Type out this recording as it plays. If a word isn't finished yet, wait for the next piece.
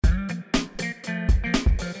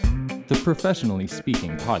the Professionally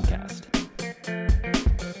Speaking podcast.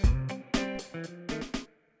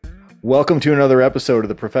 Welcome to another episode of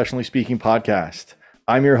the Professionally Speaking podcast.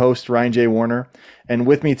 I'm your host, Ryan J. Warner, and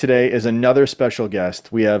with me today is another special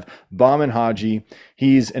guest. We have Bahman Hadji.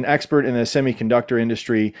 He's an expert in the semiconductor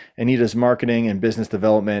industry, and he does marketing and business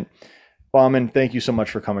development. Bahman, thank you so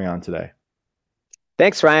much for coming on today.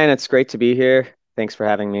 Thanks, Ryan. It's great to be here. Thanks for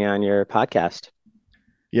having me on your podcast.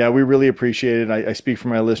 Yeah, we really appreciate it. I speak for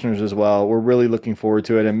my listeners as well. We're really looking forward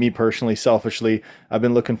to it. And me personally, selfishly, I've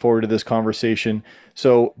been looking forward to this conversation.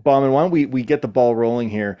 So, Bahman, why don't we get the ball rolling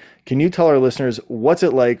here? Can you tell our listeners what's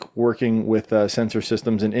it like working with sensor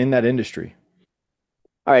systems and in that industry?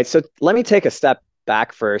 All right, so let me take a step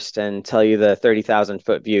back first and tell you the 30,000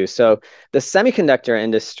 foot view. So the semiconductor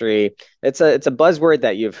industry, it's a buzzword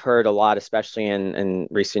that you've heard a lot, especially in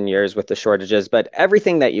recent years with the shortages, but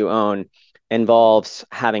everything that you own involves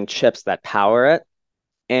having chips that power it.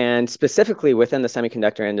 And specifically within the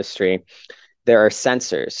semiconductor industry, there are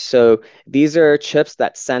sensors. So these are chips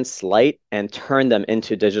that sense light and turn them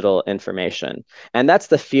into digital information. And that's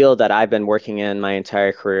the field that I've been working in my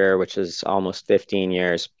entire career, which is almost 15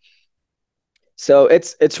 years. So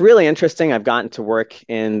it's really interesting. I've gotten to work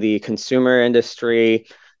in the consumer industry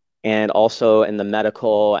and also in the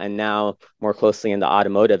medical and now more closely in the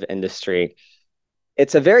automotive industry.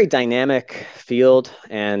 It's a very dynamic field,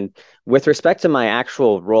 and with respect to my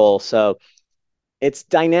actual role, so it's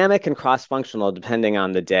dynamic and cross-functional depending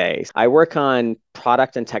on the day. I work on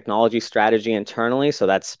product and technology strategy internally, so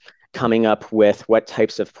that's coming up with what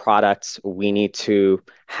types of products we need to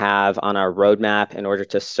have on our roadmap in order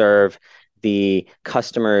to serve the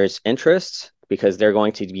customer's interests, because they're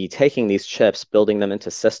going to be taking these chips, building them into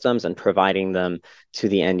systems and providing them to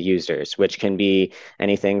the end users, which can be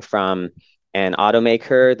anything from an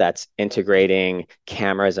automaker that's integrating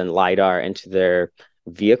cameras and LiDAR into their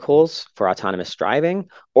vehicles for autonomous driving,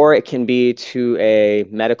 or it can be to a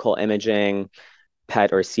medical imaging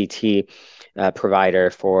PET or CT provider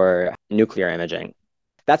for nuclear imaging.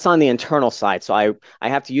 That's on the internal side. So I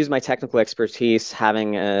have to use my technical expertise,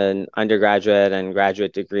 having an undergraduate and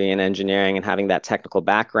graduate degree in engineering and having that technical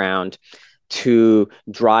background to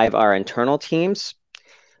drive our internal teams.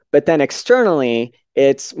 But then externally,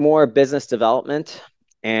 it's more business development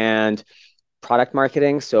and product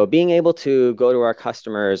marketing. So being able to go to our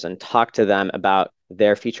customers and talk to them about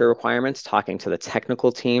their feature requirements, talking to the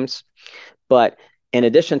technical teams. But in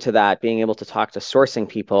addition to that, being able to talk to sourcing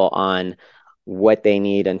people on what they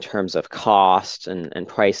need in terms of cost and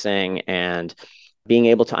pricing, and being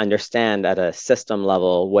able to understand at a system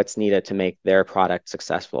level what's needed to make their product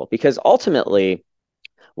successful. Because ultimately,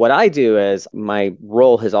 what I do is my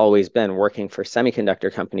role has always been working for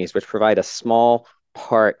semiconductor companies, which provide a small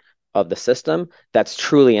part of the system that's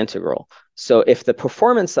truly integral. So if the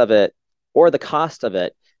performance of it or the cost of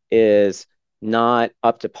it is not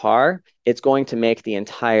up to par, it's going to make the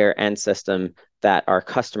entire end system that our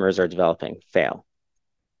customers are developing fail.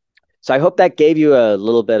 So I hope that gave you a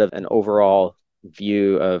little bit of an overall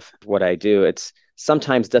view of what I do. It's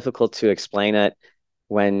sometimes difficult to explain it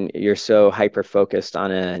when you're so hyper-focused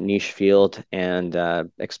on a niche field and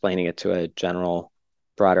explaining it to a general,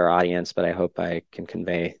 broader audience, but I hope I can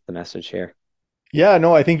convey the message here. Yeah,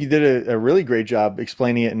 no, I think you did a really great job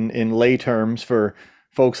explaining it in lay terms for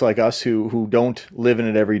folks like us who don't live in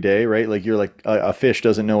it every day, right? Like you're like a fish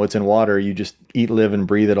doesn't know it's in water. You just eat, live, and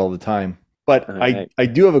breathe it all the time. But I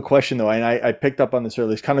do have a question though, and I picked up on this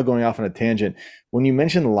earlier. It's kind of going off on a tangent. When you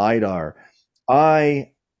mentioned LiDAR, I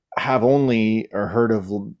have only heard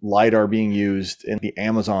of LiDAR being used in the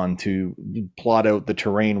Amazon to plot out the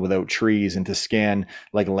terrain without trees and to scan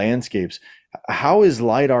like landscapes. How is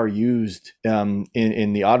LiDAR used in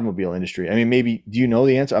the automobile industry? I mean, maybe, do you know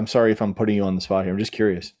the answer? I'm sorry if I'm putting you on the spot here. I'm just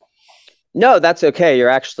curious. No, that's okay. You're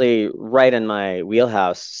actually right in my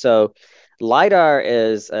wheelhouse. So LiDAR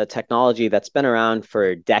is a technology that's been around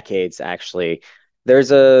for decades, actually.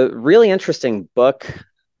 There's a really interesting book.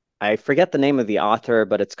 I forget the name of the author,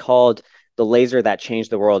 but it's called The Laser That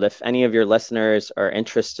Changed the World. If any of your listeners are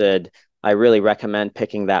interested, I really recommend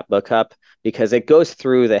picking that book up because it goes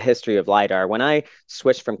through the history of LiDAR. When I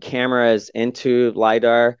switched from cameras into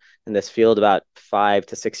LiDAR in this field about 5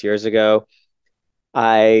 to 6 years ago,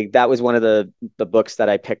 that was one of the books that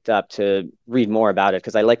I picked up to read more about it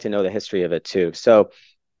because I like to know the history of it too. So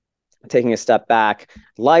taking a step back,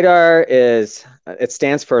 LiDAR it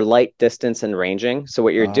stands for light, distance, and ranging. So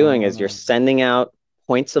what you're doing is you're sending out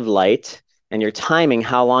points of light and you're timing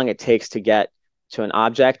how long it takes to get to an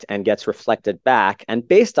object and gets reflected back. And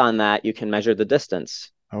based on that, you can measure the distance,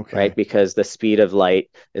 right? Because the speed of light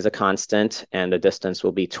is a constant and the distance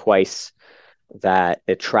will be twice that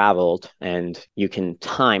it traveled, and you can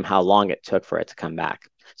time how long it took for it to come back.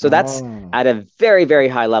 So that's Oh, at a very, very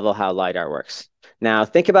high level how LiDAR works. Now,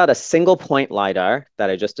 think about a single point LiDAR that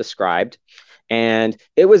I just described. And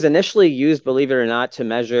it was initially used, believe it or not, to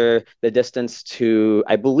measure the distance to,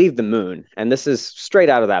 I believe, the moon. And this is straight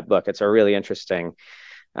out of that book. It's a really interesting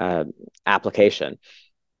uh, application.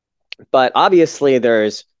 But obviously,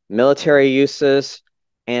 there's military uses,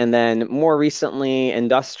 and then more recently,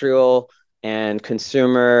 industrial and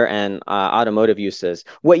consumer and automotive uses.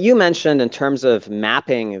 What you mentioned in terms of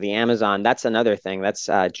mapping the Amazon, that's another thing. That's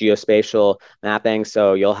geospatial mapping.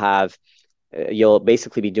 So you'll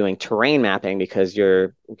basically be doing terrain mapping because you're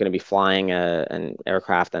going to be flying an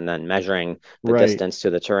aircraft and then measuring the right, distance to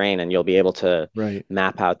the terrain, and you'll be able to right.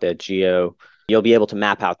 map out the geo. You'll be able to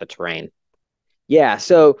map out the terrain. Yeah,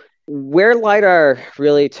 so where LiDAR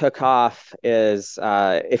really took off is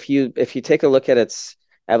if you take a look at its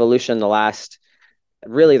evolution the last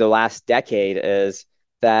decade is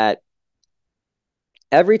that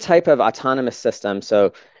every type of autonomous system,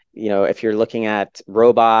 so if you're looking at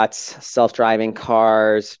robots, self-driving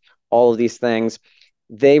cars, all of these things,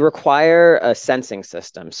 they require a sensing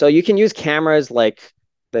system. So you can use cameras like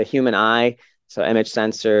the human eye, so image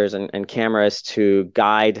sensors and cameras to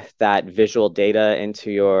guide that visual data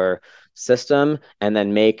into your system and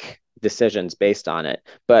then make decisions based on it.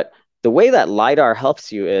 But the way that LiDAR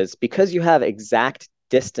helps you is because you have exact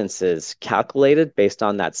distances calculated based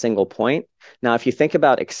on that single point. Now, if you think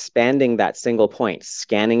about expanding that single point,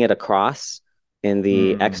 scanning it across in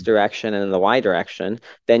the X Mm, direction and in the Y direction,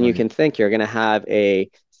 then you right. can think you're going to have a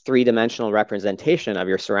three-dimensional representation of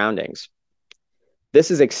your surroundings.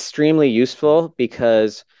 This is extremely useful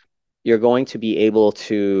because you're going to be able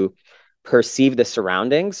to perceive the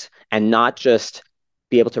surroundings and not just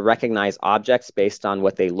be able to recognize objects based on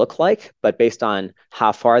what they look like, but based on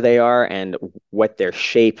how far they are and what their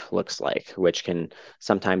shape looks like, which can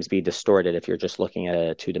sometimes be distorted if you're just looking at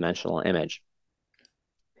a two-dimensional image.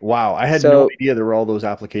 Wow, I had no So idea there were all those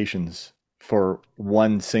applications for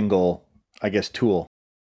one single, I guess, tool.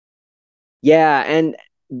 yeah, and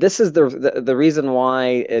this is the reason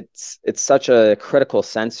why it's such a critical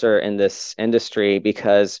sensor in this industry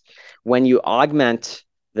because when you augment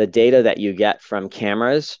the data that you get from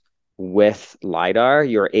cameras with LiDAR,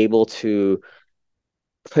 you're able to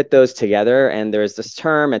put those together. And there's this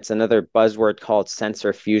term, it's another buzzword called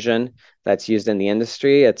sensor fusion that's used in the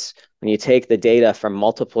industry. It's when you take the data from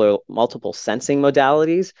multiple sensing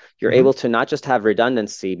modalities, you're Hmm. able to not just have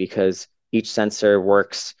redundancy because each sensor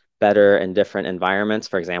works better in different environments.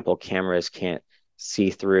 For example, cameras can't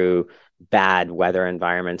see through bad weather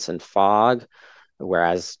environments and fog,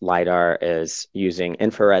 whereas LiDAR is using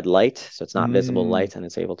infrared light, so it's not visible Mm, light and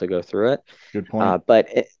it's able to go through it. good point.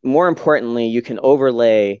 More importantly, you can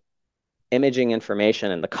overlay imaging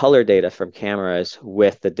information and the color data from cameras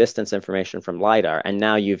with the distance information from LiDAR. And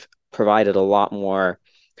now you've provided a lot more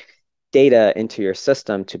data into your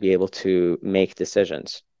system to be able to make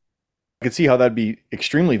decisions. I could see how that'd be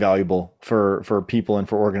extremely valuable for people and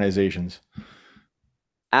for organizations.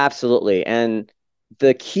 Absolutely. And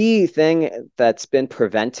the key thing that's been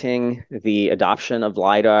preventing the adoption of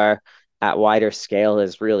LiDAR at wider scale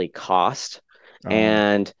is really cost. Um,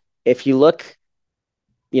 And if you look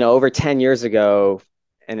over 10 years ago,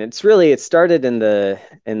 and it started in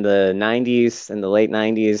the 90s, in the late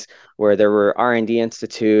 90s, where there were R&D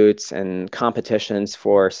institutes and competitions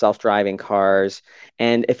for self-driving cars.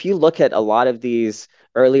 And if you look at a lot of these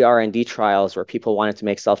early R&D trials where people wanted to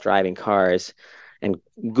make self-driving cars, and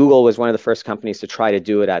Google was one of the first companies to try to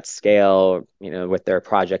do it at scale, with their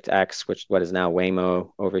Project X, which what is now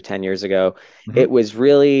Waymo over 10 years ago. mhm. It was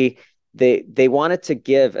really they wanted to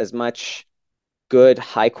give as much good,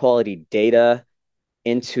 high quality data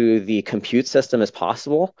into the compute system as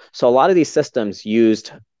possible. So a lot of these systems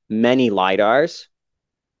used many LiDARs,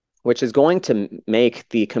 which is going to make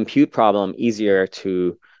the compute problem easier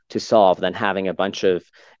to solve than having a bunch of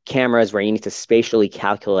cameras where you need to spatially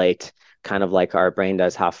calculate, kind of like our brain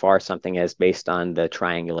does, how far something is based on the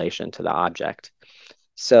triangulation to the object.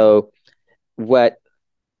 So what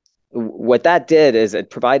what that did is it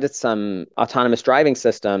provided some autonomous driving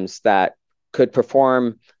systems that could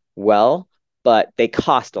perform well, but they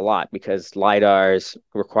cost a lot because LiDARs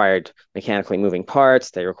required mechanically moving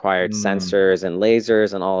parts, they required Mm, sensors and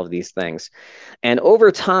lasers and all of these things. And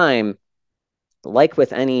over time, like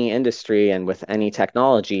with any industry and with any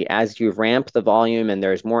technology, as you ramp the volume and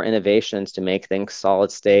there's more innovations to make things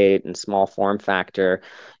solid state and small form factor,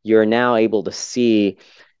 you're now able to see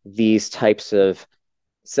these types of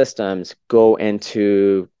systems go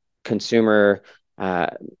into consumer uh,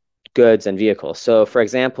 goods and vehicles. So, for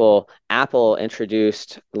example, Apple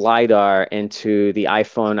introduced LiDAR into the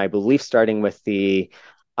iPhone, I believe, starting with the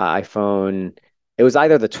iPhone. It was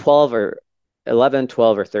either the 12 or 11,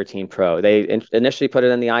 12, or 13 Pro. They initially put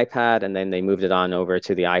it in the iPad and then they moved it on over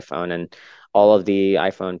to the iPhone. And all of the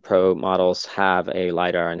iPhone Pro models have a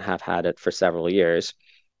LiDAR and have had it for several years.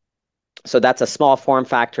 So that's a small form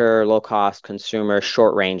factor, low cost consumer,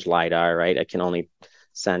 short range LiDAR, right? It can only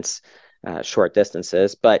sense short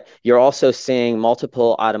distances. But you're also seeing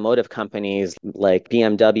multiple automotive companies like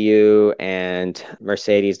BMW and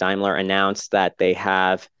Mercedes Daimler announce that they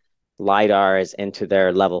have LiDARs into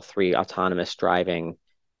their level 3 autonomous driving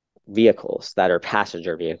vehicles that are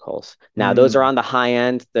passenger vehicles. Now, those are Mm. on the high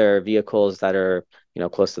end. They're vehicles that are,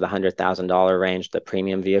 close to the $100,000 range, the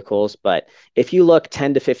premium vehicles. But if you look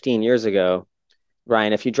 10 to 15 years ago,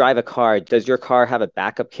 Ryan, if you drive a car, does your car have a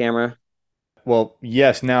backup camera? Well,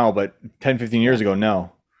 yes, now, but 10, 15 Yeah, years ago,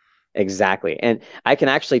 no. exactly. And I can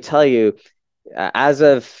actually tell you, as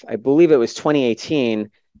of, I believe it was 2018,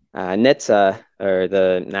 NHTSA, or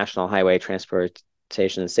the National Highway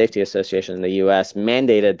Transportation Safety Association in the US,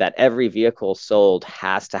 mandated that every vehicle sold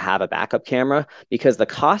has to have a backup camera because the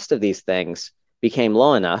cost of these things became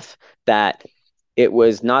low enough that it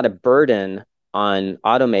was not a burden on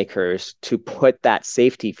automakers to put that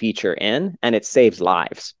safety feature in, and it saves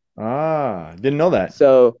lives. Ah, didn't know that.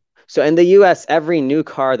 So, so in the US, every new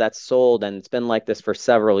car that's sold, and it's been like this for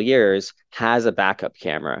several years, has a backup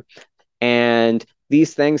camera. And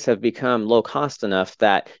these things have become low cost enough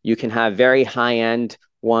that you can have very high end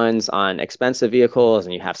ones on expensive vehicles,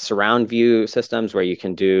 and you have surround view systems where you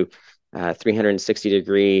can do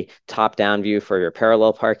 360-degree top down view for your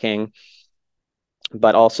parallel parking,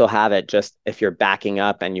 but also have it just if you're backing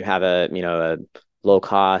up and you have a low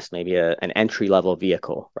cost, maybe an entry level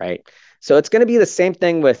vehicle, right? So it's going to be the same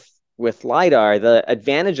thing with LiDAR. The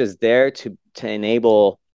advantage is there to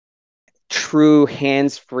enable true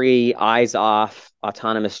hands-free, eyes-off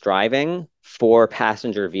autonomous driving for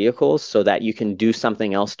passenger vehicles so that you can do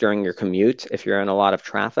something else during your commute if you're in a lot of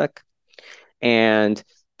traffic. And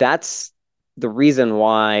that's the reason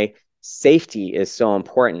why safety is so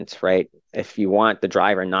important, right? If you want the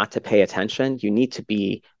driver not to pay attention, you need to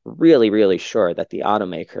be really, really sure that the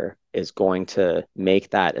automaker is going to make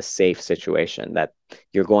that a safe situation, that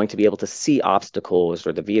you're going to be able to see obstacles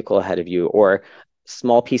or the vehicle ahead of you or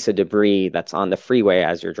small piece of debris that's on the freeway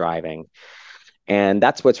as you're driving. And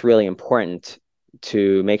that's what's really important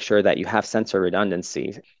to make sure that you have sensor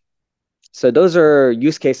redundancy. So those are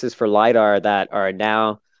use cases for LiDAR that are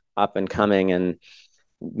now up and coming. And,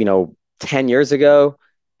 10 years ago,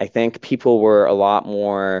 I think people were a lot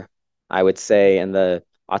more, I would say, in the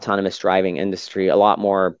autonomous driving industry, a lot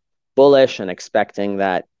more bullish and expecting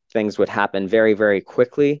that things would happen very, very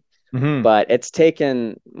quickly. Hmm. But it's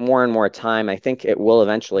taken more and more time. I think it will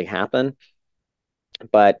eventually happen.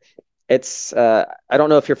 But I don't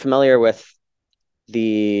know if you're familiar with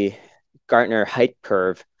the Gartner height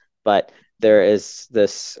curve, but there is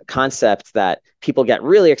this concept that people get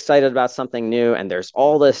really excited about something new, and there's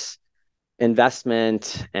all this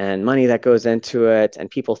investment and money that goes into it, and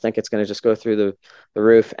people think it's going to just go through the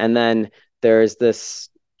roof. And then there's this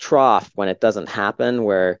trough when it doesn't happen,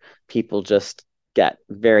 where people just get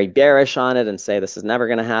very bearish on it and say this is never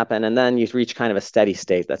going to happen. And then you reach kind of a steady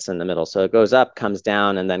state that's in the middle. So it goes up, comes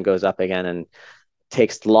down, and then goes up again, and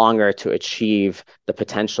takes longer to achieve the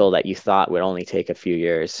potential that you thought would only take a few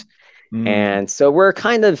years. Mm. And so we're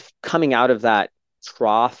kind of coming out of that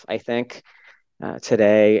trough, I think,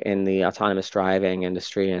 today in the autonomous driving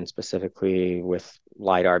industry, and specifically with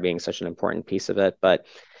LiDAR being such an important piece of it. But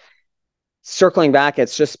circling back,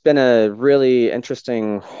 it's just been a really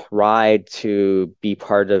interesting ride to be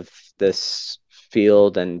part of this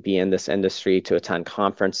field and be in this industry, to attend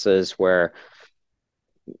conferences where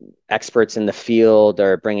experts in the field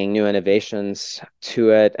are bringing new innovations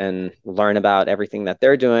to it and learn about everything that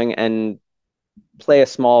they're doing and play a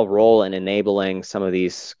small role in enabling some of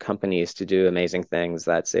these companies to do amazing things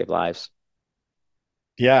that save lives.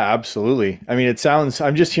 Yeah, absolutely. I mean,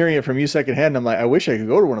 I'm just hearing it from you secondhand. I'm like, I wish I could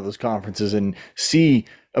go to one of those conferences and see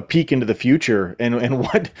a peek into the future and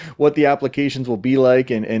what the applications will be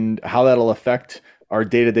like and how that'll affect our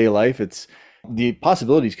day-to-day life. The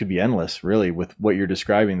possibilities could be endless, really, with what you're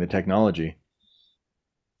describing, the technology.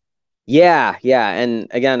 Yeah, yeah. And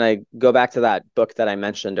again, I go back to that book that I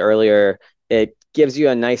mentioned earlier. It gives you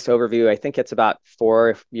a nice overview. I think it's about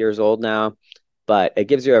 4 years old now, but it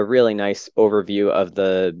gives you a really nice overview of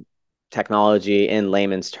the technology in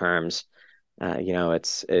layman's terms.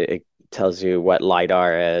 It tells you what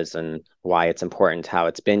LiDAR is and why it's important, how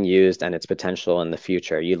it's been used, and its potential in the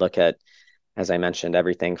future. You look at as I mentioned,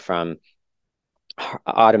 everything from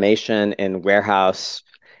automation in warehouse,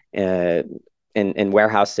 uh, in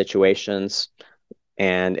warehouse situations,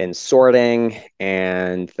 and in sorting,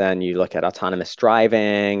 and then you look at autonomous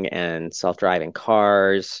driving and self-driving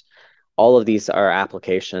cars. All of these are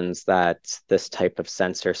applications that this type of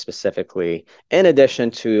sensor specifically, in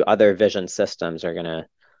addition to other vision systems, are going to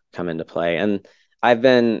come into play. And I've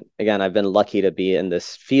been lucky to be in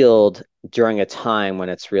this field during a time when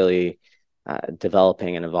it's really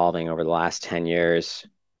developing and evolving over the last 10 years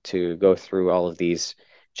to go through all of these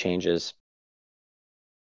changes.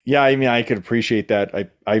 Yeah, I mean, I could appreciate that.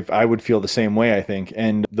 I would feel the same way, I think.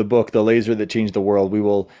 And the book, The Laser That Changed the World, we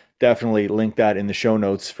will definitely link that in the show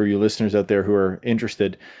notes for you listeners out there who are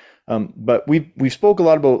interested. But we've spoke a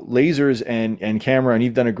lot about lasers and camera, and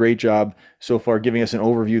you've done a great job so far giving us an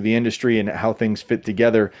overview of the industry and how things fit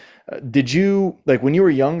together. Did you like when you were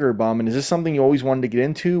younger, Bahman? Is this something you always wanted to get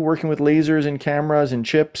into, working with lasers and cameras and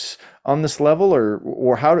chips on this level,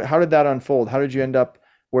 or how did that unfold? How did you end up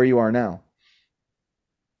where you are now?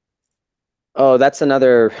 Oh, that's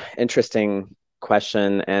another interesting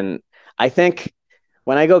question. And I think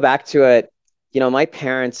when I go back to it, my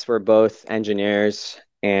parents were both engineers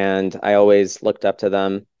and I always looked up to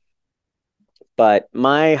them. But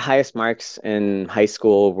my highest marks in high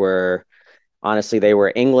school were honestly, they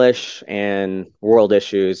were English and world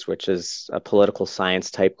issues, which is a political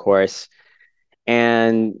science type course.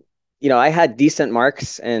 And, I had decent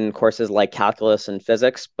marks in courses like calculus and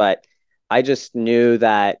physics, but I just knew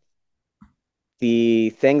that the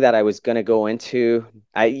thing that I was going to go into,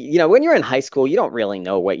 when you're in high school, you don't really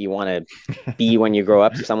know what you want to be when you grow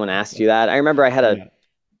up. If someone asked you that, I remember I had a Yeah,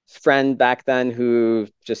 friend back then who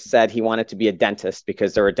just said he wanted to be a dentist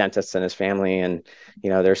because there were dentists in his family. And,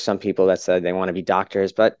 there's some people that said they want to be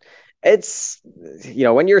doctors, but it's,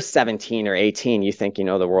 when you're 17 or 18, you think you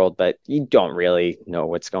know the world, but you don't really know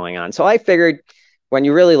what's going on. So I figured when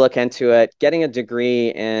you really look into it, getting a degree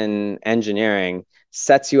in engineering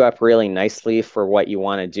sets you up really nicely for what you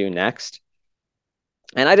want to do next.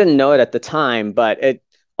 And I didn't know it at the time, but it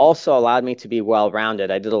also allowed me to be well-rounded.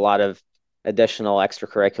 I did a lot of additional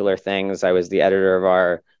extracurricular things. I was the editor of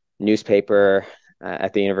our newspaper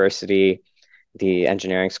at the university, the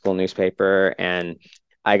engineering school newspaper, and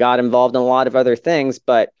I got involved in a lot of other things,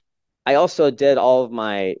 but I also did all of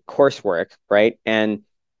my coursework, right? And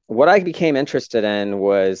what I became interested in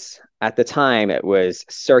was at the time it was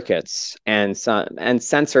circuits and some and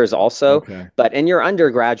sensors also, okay. but in your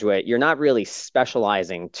undergraduate, you're not really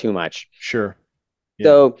specializing too much. Sure. Yeah.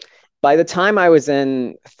 So by the time I was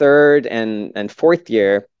in third and fourth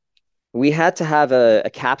year, we had to have a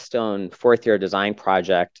capstone fourth year design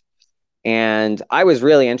project. And I was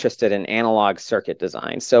really interested in analog circuit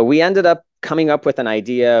design. So we ended up coming up with an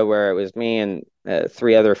idea where it was me and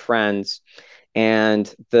three other friends,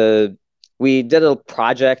 and the we did a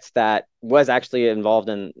project that was actually involved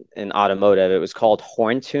in automotive. It was called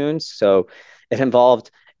Horn Tunes. So it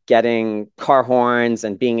involved getting car horns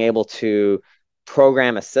and being able to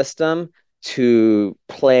program a system to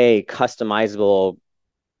play customizable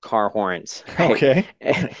car horns, right? Okay.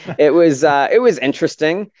 It was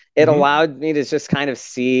interesting. It Hmm. allowed me to just kind of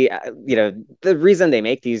see, the reason they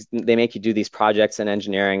make you do these projects in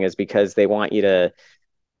engineering is because they want you to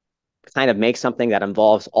kind of make something that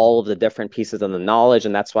involves all of the different pieces of the knowledge,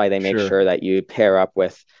 and that's why they make Sure. sure that you pair up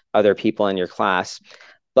with other people in your class.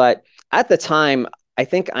 But at the time, I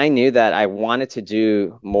think I knew that I wanted to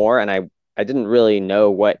do more, and I didn't really know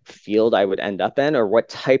what field I would end up in or what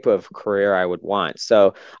type of career I would want.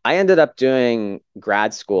 So I ended up doing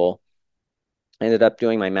grad school. I ended up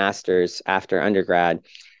doing my master's after undergrad.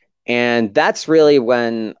 And that's really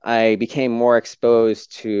when I became more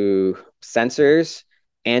exposed to sensors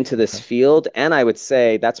and to this Okay. field. And I would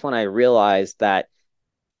say that's when I realized that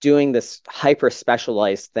doing this hyper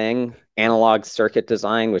specialized thing, analog circuit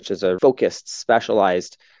design, which is a focused,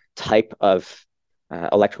 specialized type of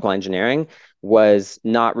electrical engineering, was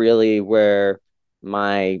not really where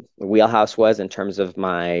my wheelhouse was in terms of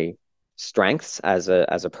my strengths as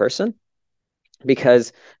a person.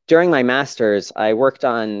 Because during my master's, I worked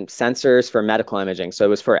on sensors for medical imaging. So it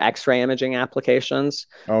was for X-ray imaging applications,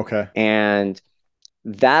 Okay. and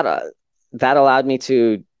that that allowed me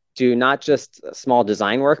to do not just small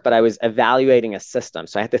design work, but I was evaluating a system.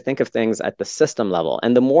 So I had to think of things at the system level.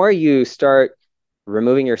 And the more you start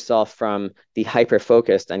removing yourself from the hyper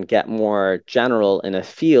focused and get more general in a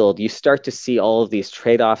field, you start to see all of these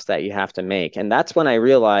trade-offs that you have to make. And that's when I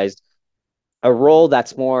realized a role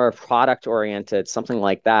that's more product oriented, something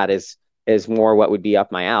like that, is is more what would be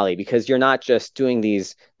up my alley, because you're not just doing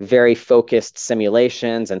these very focused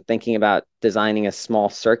simulations and thinking about designing a small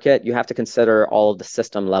circuit. You have to consider all of the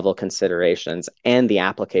system level considerations and the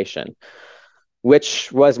application,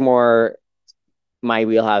 which was more my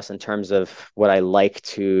wheelhouse in terms of what I like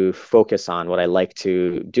to focus on. What I like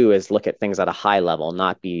to do is look at things at a high level,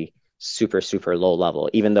 not be super, super low level,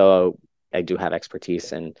 even though I do have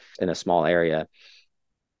expertise in a small area.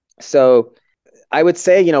 So I would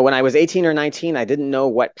say, when I was 18 or 19, I didn't know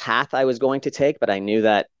what path I was going to take, but I knew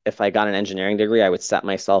that if I got an engineering degree, I would set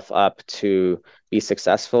myself up to be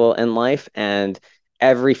successful in life. And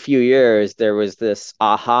every few years, there was this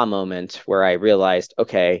aha moment where I realized,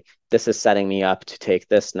 okay, this is setting me up to take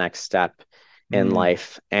this next step in Mm.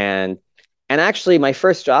 life. And actually, my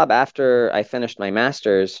first job after I finished my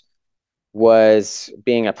master's was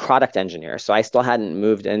being a product engineer. So I still hadn't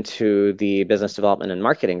moved into the business development and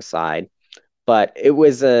marketing side, but it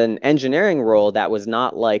was an engineering role that was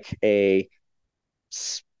not like a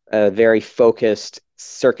very focused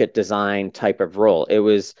circuit design type of role. It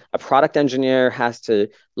was a product engineer has to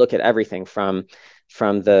look at everything from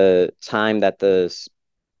the time that the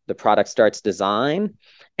product starts design,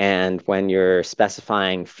 and when you're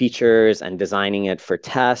specifying features and designing it for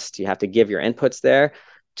test, you have to give your inputs there,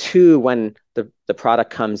 to when the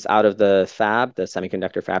product comes out of the fab, the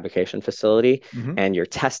semiconductor fabrication facility, Hmm. and you're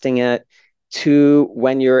testing it, to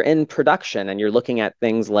when you're in production and you're looking at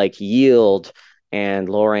things like yield and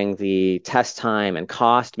lowering the test time and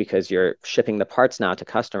cost, because you're shipping the parts now to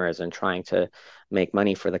customers and trying to make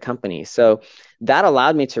money for the company. So that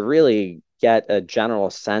allowed me to really get a general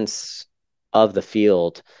sense of the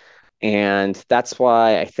field. And that's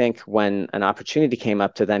why I think when an opportunity came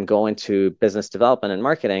up to then go into business development and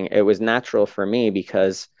marketing, it was natural for me,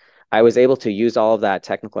 because I was able to use all of that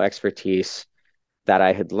technical expertise that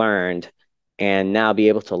I had learned and now be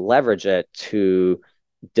able to leverage it to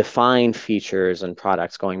define features and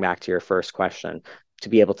products, going back to your first question, to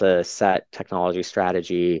be able to set technology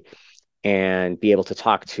strategy and be able to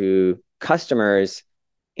talk to customers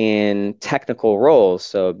in technical roles.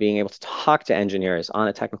 So being able to talk to engineers on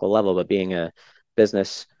a technical level, but being a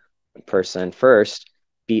business person first,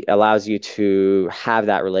 allows you to have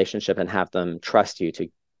that relationship and have them trust you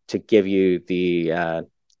to give you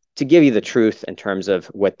the truth in terms of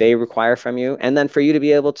what they require from you, and then for you to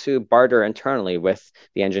be able to barter internally with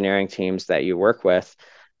the engineering teams that you work with,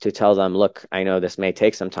 to tell them, look, I know this may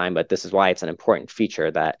take some time, but this is why it's an important feature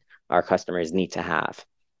that our customers need to have.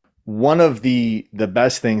 One of the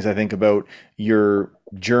best things I think about your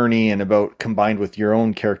journey and about combined with your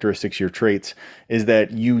own characteristics, your traits, is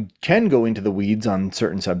that you can go into the weeds on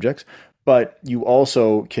certain subjects, but you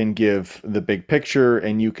also can give the big picture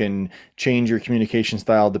and you can change your communication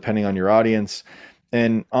style depending on your audience.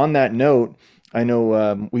 And on that note, I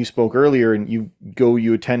know we spoke earlier, and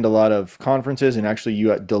you attend a lot of conferences, and actually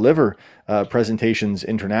you deliver presentations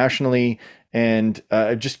internationally. And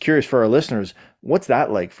just curious for our listeners, what's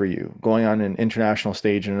that like for you, going on an international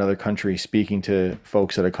stage in another country, speaking to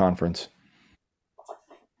folks at a conference?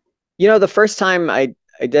 The first time I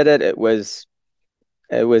did it, it was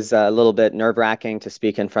a little bit nerve-wracking to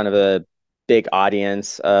speak in front of a big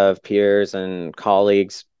audience of peers and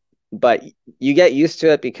colleagues, but you get used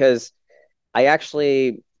to it, because I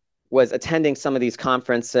actually was attending some of these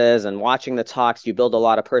conferences and watching the talks. You build a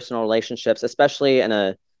lot of personal relationships, especially in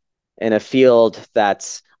a field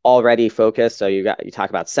that's already focused. So you talk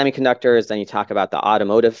about semiconductors, then you talk about the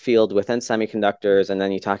automotive field within semiconductors, and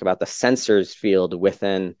then you talk about the sensors field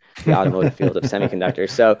within the automotive field of semiconductors.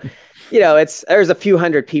 So, there's a few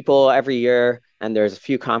hundred people every year, and there's a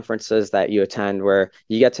few conferences that you attend where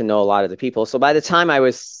you get to know a lot of the people. So by the time I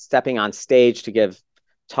was stepping on stage to give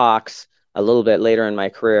talks a little bit later in my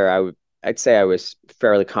career, I'd say I was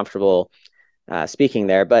fairly comfortable speaking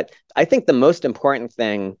there. But I think the most important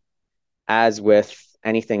thing, as with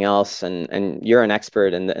anything else, and you're an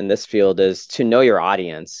expert in this field, is to know your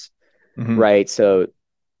audience, Hmm. right? So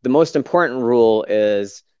the most important rule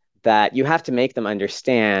is that you have to make them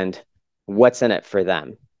understand what's in it for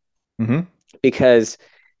them. Hmm. Because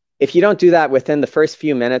if you don't do that within the first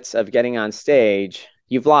few minutes of getting on stage,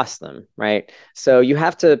 you've lost them, right? So you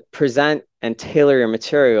have to present and tailor your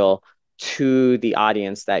material to the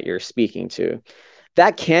audience that you're speaking to.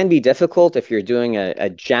 That can be difficult if you're doing a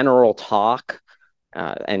general talk,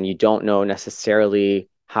 and you don't know necessarily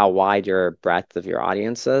how wide your breadth of your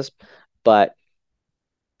audience is. But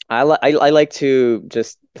I like to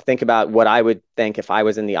just think about what I would think if I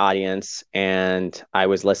was in the audience and I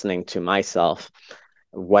was listening to myself,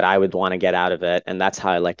 what I would want to get out of it. And that's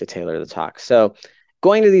how I like to tailor the talk. So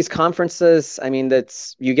going to these conferences, I mean,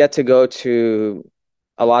 that's you get to go to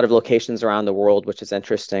a lot of locations around the world, which is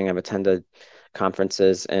interesting. I've attended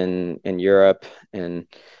conferences in Europe, in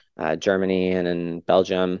Germany, and in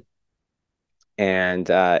Belgium, and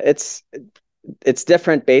it's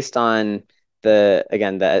different based on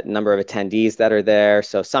the number of attendees that are there.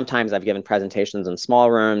 So sometimes I've given presentations in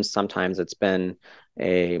small rooms. Sometimes it's been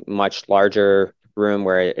a much larger room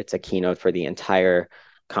where it's a keynote for the entire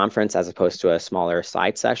conference as opposed to a smaller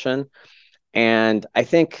side session. And I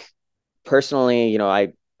think personally,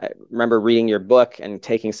 I remember reading your book and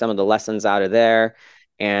taking some of the lessons out of there,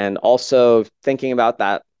 and also thinking about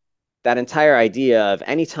that entire idea of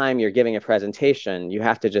anytime you're giving a presentation, you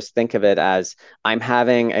have to just think of it as I'm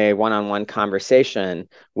having a one-on-one conversation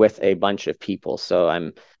with a bunch of people. So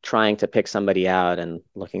I'm trying to pick somebody out and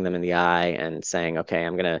looking them in the eye and saying, okay,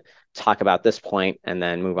 I'm going to talk about this point and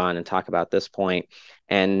then move on and talk about this point,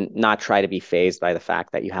 and not try to be fazed by the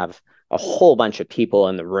fact that you have a whole bunch of people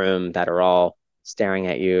in the room that are all staring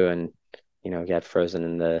at you and, get frozen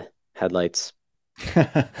in the headlights.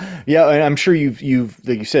 Yeah, and I'm sure you've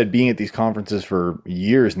like you said, being at these conferences for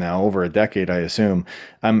years now, over a decade, I assume.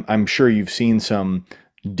 I'm sure you've seen some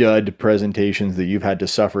dud presentations that you've had to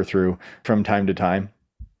suffer through from time to time.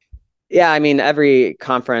 Yeah, I mean, every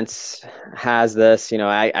conference has this.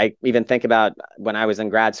 I even think about when I was in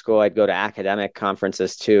grad school, I'd go to academic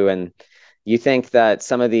conferences too. And you think that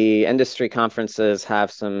some of the industry conferences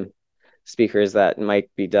have some speakers that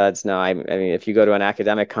might be duds. No, I mean, if you go to an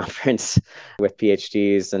academic conference with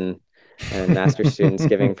PhDs and master students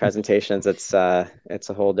giving presentations, it's a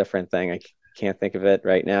whole different thing. I can't think of it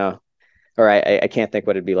right now, or I can't think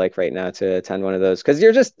what it'd be like right now to attend one of those,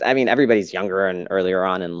 because I mean, everybody's younger and earlier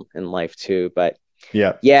on in life too. But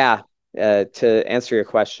Yeah. yeah, to answer your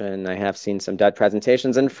question, I have seen some dud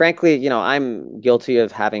presentations, and frankly, I'm guilty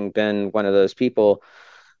of having been one of those people.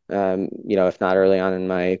 If not early on in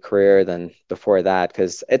my career, then before that,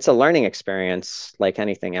 because it's a learning experience like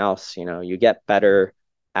anything else. You get better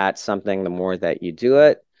at something the more that you do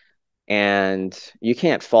it, and you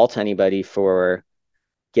can't fault anybody for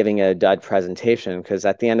giving a dud presentation, because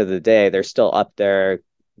at the end of the day, they're still up there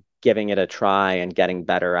giving it a try and getting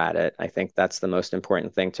better at it. I think that's the most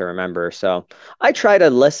important thing to remember. So I try to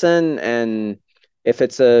listen, and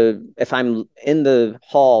if I'm in the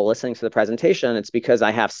hall listening to the presentation, it's because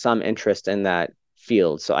I have some interest in that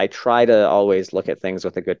field. So I try to always look at things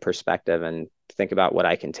with a good perspective and think about what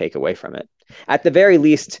I can take away from it. At the very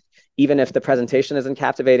least, even if the presentation isn't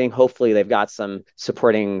captivating, hopefully they've got some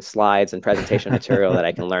supporting slides and presentation material that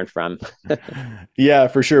I can learn from. Yeah,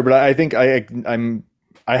 for sure. But I think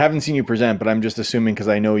I haven't seen you present, but I'm just assuming because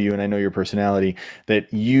I know you and I know your personality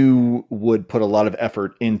that you would put a lot of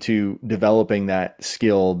effort into developing that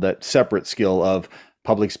skill, that separate skill of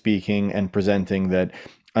public speaking and presenting. That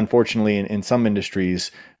unfortunately, in some industries,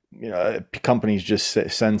 companies just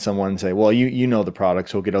send someone and say, "Well, you know the product,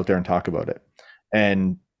 so get out there and talk about it,"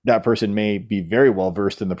 and that person may be very well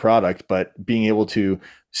versed in the product, but being able to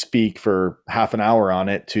speak for half an hour on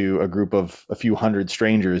it to a group of a few hundred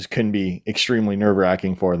strangers can be extremely nerve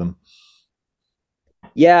wracking for them.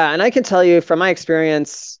 Yeah, and I can tell you from my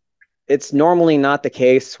experience, it's normally not the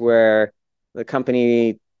case where the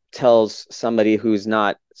company tells somebody who's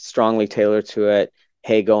not strongly tailored to it,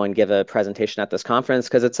 hey, go and give a presentation at this conference,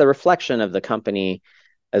 because it's a reflection of the company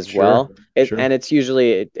as Sure, well. sure. And it's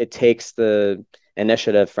usually it takes the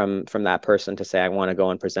initiative from that person to say, I want to go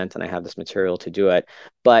and present and I have this material to do it.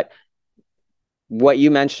 But what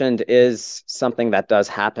you mentioned is something that does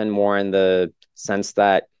happen more in the sense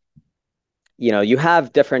that you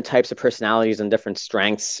have different types of personalities and different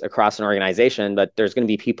strengths across an organization, but there's going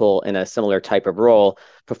to be people in a similar type of role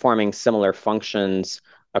performing similar functions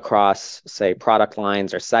across, say, product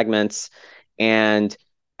lines or segments. And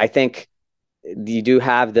I think you do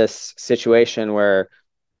have this situation where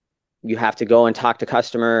you have to go and talk to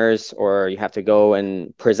customers, or you have to go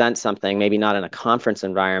and present something, maybe not in a conference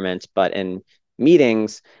environment, but in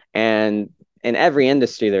meetings. And in every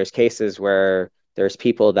industry, there's cases where there's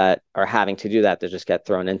people that are having to do that, that just get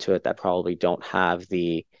thrown into it, that probably don't have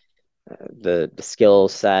the skill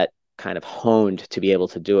set kind of honed to be able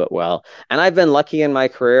to do it well. And I've been lucky in my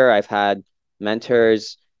career. I've had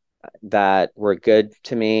mentors that were good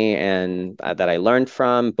to me, and that I learned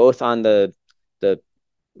from, both on the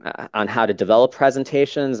on how to develop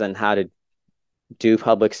presentations and how to do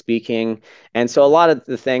public speaking. And so a lot of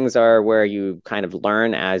the things are where you kind of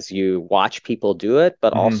learn as you watch people do it,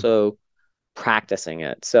 but Hmm. also practicing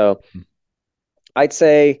it. So I'd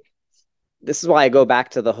say this is why I go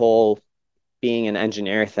back to the whole being an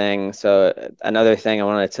engineer thing. So another thing I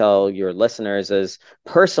want to tell your listeners is,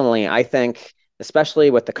 personally, I think,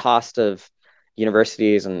 especially with the cost of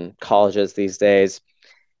universities and colleges these days,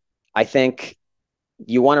 I think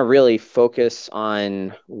you want to really focus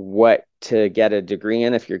on what to get a degree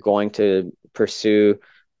in if you're going to pursue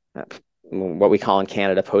what we call in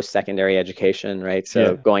Canada post-secondary education, right? So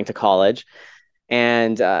Yeah. going to college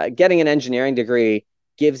and getting an engineering degree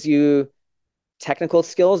gives you technical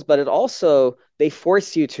skills, but it also they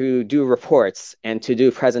force you to do reports and to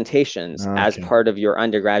do presentations as Okay. part of your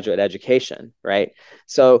undergraduate education, right?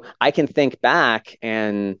 So I can think back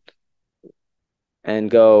and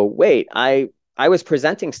go, wait, I was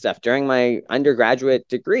presenting stuff during my undergraduate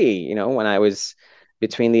degree, when I was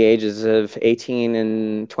between the ages of 18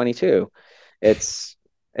 and 22. It's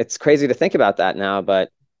it's crazy to think about that now, but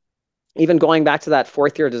even going back to that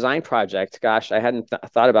fourth year design project, gosh, I hadn't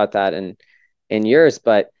thought about that in years,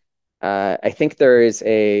 but I think there is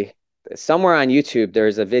a somewhere on YouTube,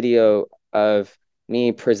 there's a video of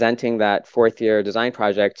me presenting that fourth year design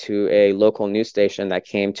project to a local news station that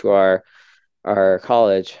came to our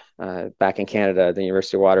college back in Canada, the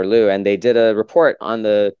University of Waterloo, and they did a report on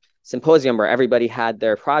the symposium where everybody had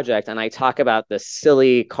their project, and I talk about this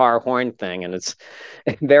silly car horn thing, and it's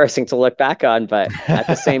embarrassing to look back on, but at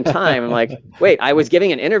the same time, I'm like, wait, I was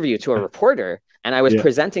giving an interview to a reporter, and I was Yeah.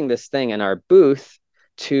 presenting this thing in our booth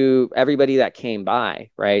to everybody that came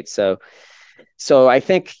by, right? So I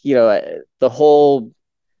think the whole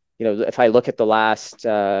if I look at the last,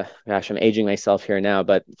 gosh, I'm aging myself here now,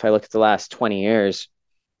 but if I look at the last 20 years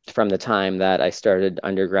from the time that I started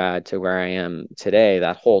undergrad to where I am today,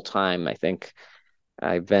 that whole time, I think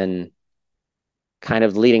I've been kind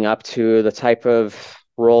of leading up to the type of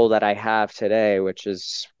role that I have today, which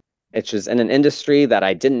is in an industry that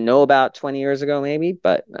I didn't know about 20 years ago, maybe,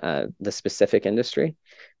 but the specific industry.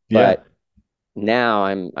 Yeah. But now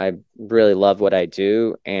I really love what I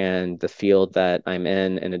do and the field that I'm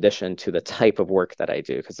in addition to the type of work that I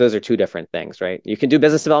do, because those are two different things, right? You can do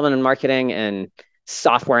business development and marketing and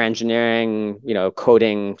software engineering,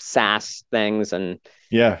 coding SaaS things, and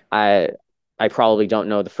Yeah. I I probably don't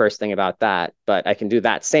know the first thing about that, but I can do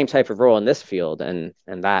that same type of role in this field, and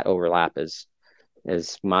that overlap is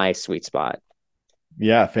my sweet spot.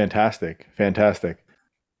 Yeah. Fantastic. Fantastic.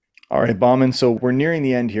 All right, Bauman. So we're nearing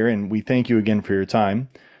the end here, and we thank you again for your time.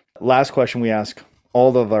 Last question we ask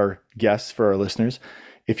all of our guests for our listeners.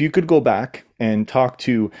 If you could go back and talk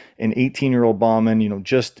to an 18-year-old Bauman,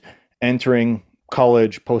 just entering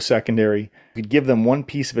college, post-secondary, you could give them one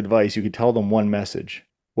piece of advice, you could tell them one message.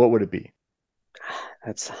 What would it be?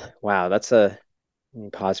 That's wow. Let me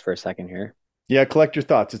pause for a second here. Yeah, collect your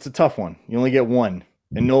thoughts. It's a tough one. You only get one.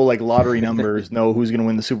 And no like lottery numbers, no who's going to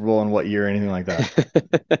win the Super Bowl in what year, anything like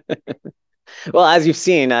that. Well, as you've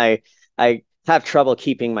seen, I have trouble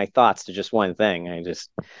keeping my thoughts to just one thing.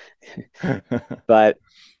 But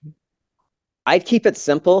I'd keep it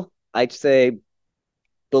simple. I'd say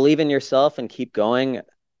believe in yourself and keep going,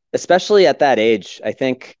 especially at that age. I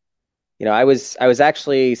think, I was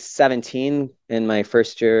actually 17 in my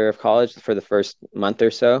first year of college for the first month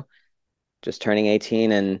or so, just turning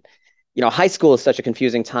 18. And, high school is such a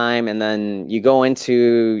confusing time. And then you go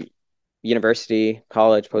into university,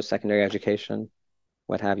 college, post-secondary education,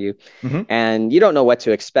 what have you, Hmm. and you don't know what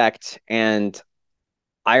to expect. And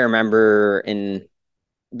I remember in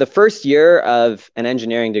the first year of an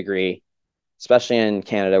engineering degree, especially in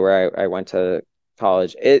Canada where I went to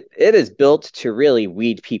college, it is built to really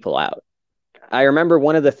weed people out. I remember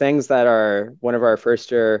one of the things that our one of our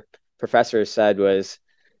first year professors said was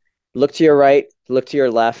look to your right, look to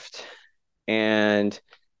your left, and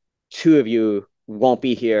two of you won't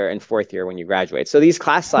be here in fourth year when you graduate. So these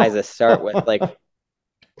class sizes start with like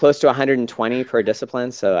close to 120 per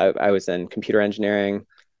discipline. So I was in computer engineering.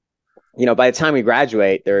 By the time we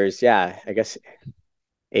graduate, there's, yeah, I guess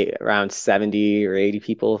around 70 or 80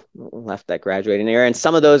 people left that graduate in here. And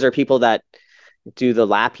some of those are people that do the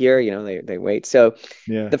lap year, they wait. So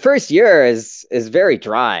Yeah. the first year is very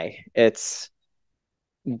dry. It's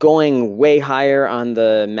going way higher on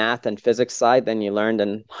the math and physics side than you learned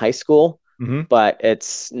in high school, Hmm. but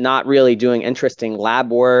it's not really doing interesting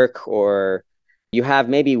lab work, or you have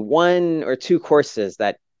maybe one or two courses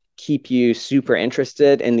that keep you super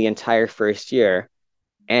interested in the entire first year.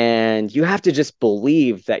 And you have to just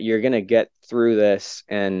believe that you're going to get through this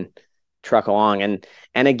and truck along.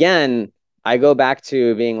 And again, I go back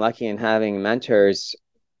to being lucky and having mentors.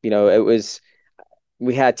 It was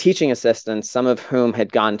we had teaching assistants, some of whom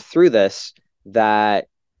had gone through this, that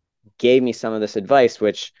gave me some of this advice,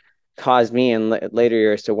 which caused me in later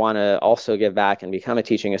years to want to also give back and become a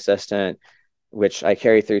teaching assistant, which I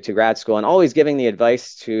carry through to grad school, and always giving the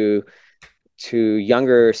advice to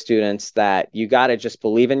younger students that you got to just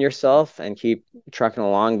believe in yourself and keep trucking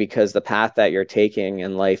along, because the path that you're taking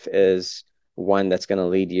in life is one that's going to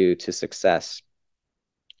lead you to success.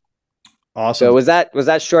 So Awesome. was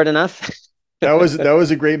that short enough? That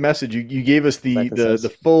was a great message. You gave us That the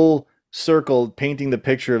concise. full circle, painting the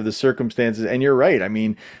picture of the circumstances. And you're right. I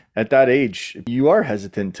mean, at that age, you are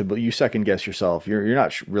hesitant to, you second guess yourself. You're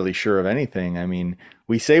not really sure of anything. I mean,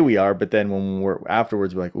 we say we are, but then when we're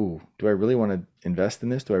afterwards, we're like, ooh, do I really want to invest in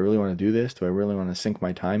this? Do I really want to do this? Do I really want to sink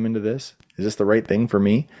my time into this? Is this the right thing for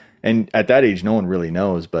me? And at that age, no one really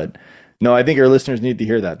knows. But no, I think our listeners need to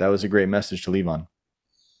hear that. That was a great message to leave on.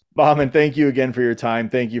 Bahman, thank you again for your time.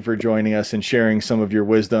 Thank you for joining us and sharing some of your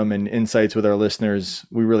wisdom and insights with our listeners.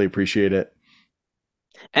 We really appreciate it.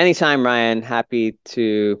 Anytime, Ryan. Happy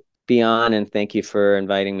to be on, and thank you for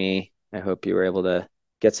inviting me. I hope you were able to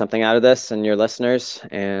get something out of this and your listeners,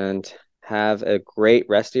 and have a great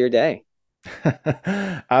rest of your day.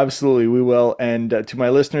 Absolutely, we will. And to my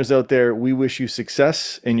listeners out there, we wish you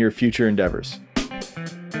success in your future endeavors.